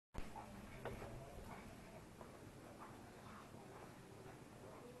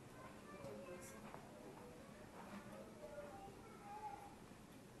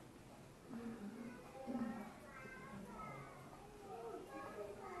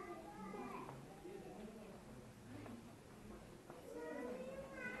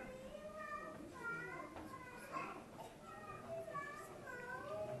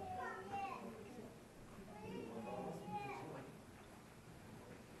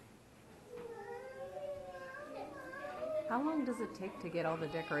How long does it take to get all the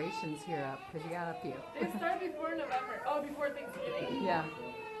decorations here up? Because you got a few. They start before November. Oh, before Thanksgiving. Yeah.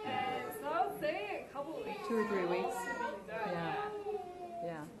 And so I'll say a couple of weeks. 2 or 3 weeks. Yeah.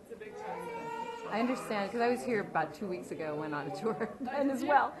 Yeah. It's a big process. I understand, because I was here about 2 weeks ago, went on a tour then as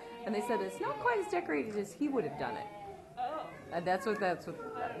well, and they said it's not quite as decorated as he would have done it. Oh. And that's what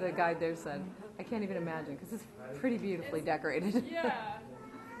the guide there said. I can't even imagine, because it's pretty beautifully decorated. Yeah.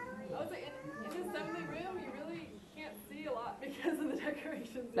 I was like, in the assembly room, you really can't see a lot because of the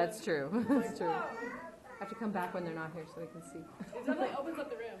decorations. That's true. That's true. Wow. I have to come back when they're not here so we can see. It definitely opens up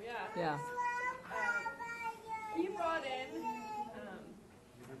the room, yeah. Yeah. He brought in,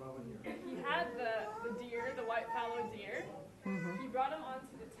 he had the deer, the white fallow deer. Mm-hmm. He brought them onto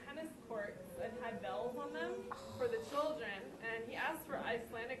the tennis courts and had bells on them for the children. And he asked for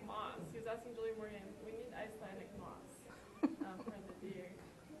Icelandic moss. He was asking Julie Morgan, we need Icelandic moss for the deer.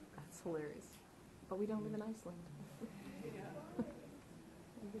 That's hilarious. But we don't live in Iceland. Yeah.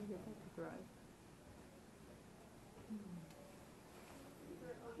 We're going to get that to thrive.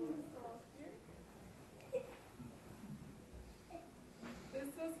 This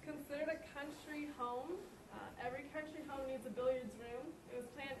was considered a country home. Every country home needs a billiards room. It was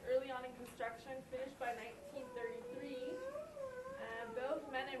planned early on in construction, finished by 1933. And both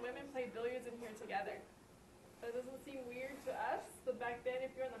men and women played billiards in here together. That doesn't seem weird to us, but back then,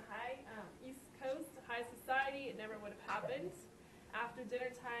 if you're on the East Coast, high society, it never would have happened. After dinner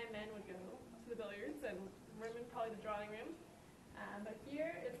time, men would go to the billiards, and women probably the drawing room. But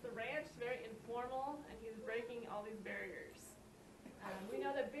here, it's the ranch, very informal, and he's breaking all these barriers. We know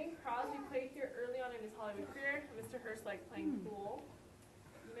that Bing Crosby played here early on in his Hollywood career. Mr. Hearst liked playing pool.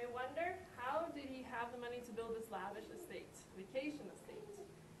 You may wonder, how did he have the money to build this lavish estate, vacation estate?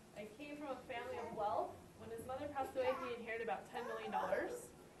 It came from a family of wealth. When his mother passed away, he inherited about $10 million.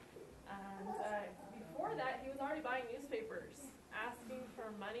 And before that, he was already buying newspapers, asking for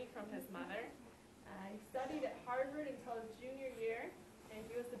money from his mother. He studied at Harvard until his junior year, and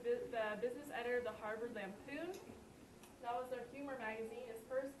he was the business editor of the Harvard Lampoon. That was their humor magazine, his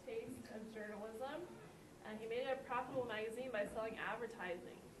first taste of journalism. And he made it a profitable magazine by selling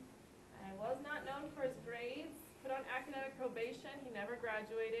advertising. He was not known for his grades, put on academic probation, he never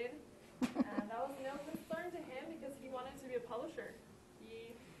graduated. And that was no concern to him because he wanted to be a publisher.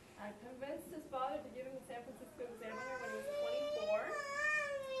 He convinced his father to give him the San Francisco Examiner when he was 24.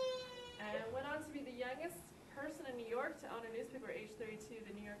 And went on to be the youngest person in New York to own a newspaper at age 32,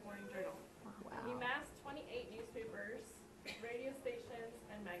 the New York Morning Journal. Wow. He amassed 28 newspapers, radio stations,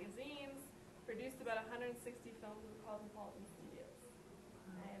 and magazines, produced about 160 films in the Cosmopolitan Studios.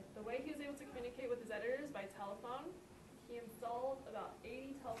 And the way he was able to communicate with his editors by telephone, he installed about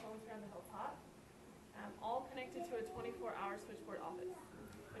 80 telephones here on the hilltop, all connected to a 24-hour switchboard office.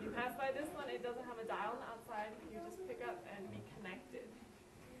 When you pass by this one, it doesn't have a dial on the outside. You just pick up and be connected.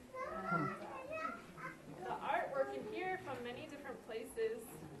 The artwork in here from many different places.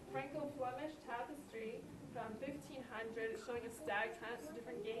 Franco-Flemish tapestry from 1500, showing a stag hunt, so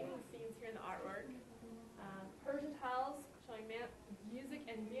different gaming scenes here in the artwork. Persian tiles showing music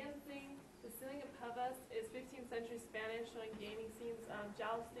and dancing. The ceiling of Pavas is 15th century Spanish, showing gaming scenes,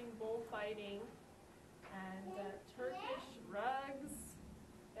 jousting, bullfighting, and Turkish rugs.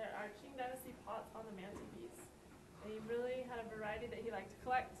 There are Qing Dynasty pots on the mantelpiece. And he really had a variety that he liked to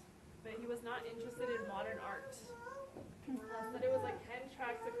collect, but he was not interested in modern art. But it was like hen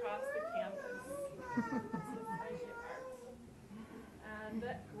tracks across the campus. That's his idea of art. And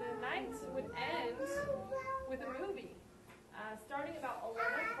the night would end with a movie, starting about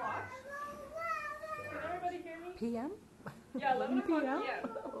 11 o'clock. Can everybody hear me? PM? Yeah, 11 o'clock PM? p.m.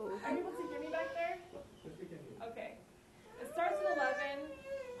 Oh. Are you able to hear me back there? Okay. It starts at 11.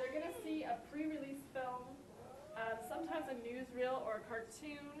 They're going to see a pre-release film, sometimes a newsreel or a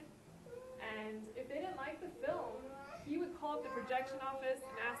cartoon. And if they didn't like the film, he would call up the projection office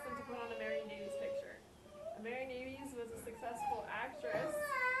and ask them to put on a Mary Davies picture. Mary Davies was a successful actress,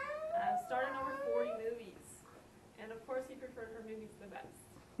 starred in over 40 movies. And of course, he preferred her movies the best.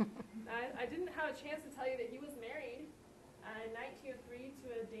 I didn't have a chance to tell you that he was married in 1903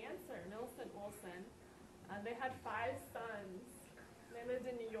 to a dancer, Millicent Wilson. They had 5 sons. They lived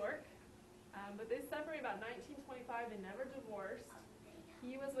in New York, but they separated about 1925. They never divorced.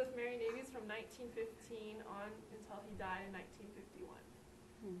 He was with Mary Davies from 1915 on until he died in 1951.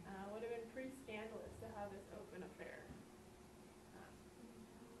 Would have been pretty scandalous to have this open affair.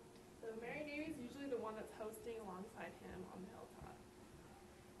 So Mary Davies is usually the one that's hosting alongside him on the hilltop.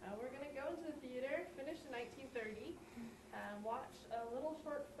 We're going to go into the theater, finish in 1930, and watch a little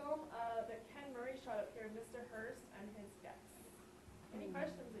short film that Ken Murray shot up here, Mr. Hearst and his guests. Any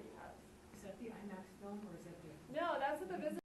questions that you have? Is that the IMAX film or is that the... No, that's at the visit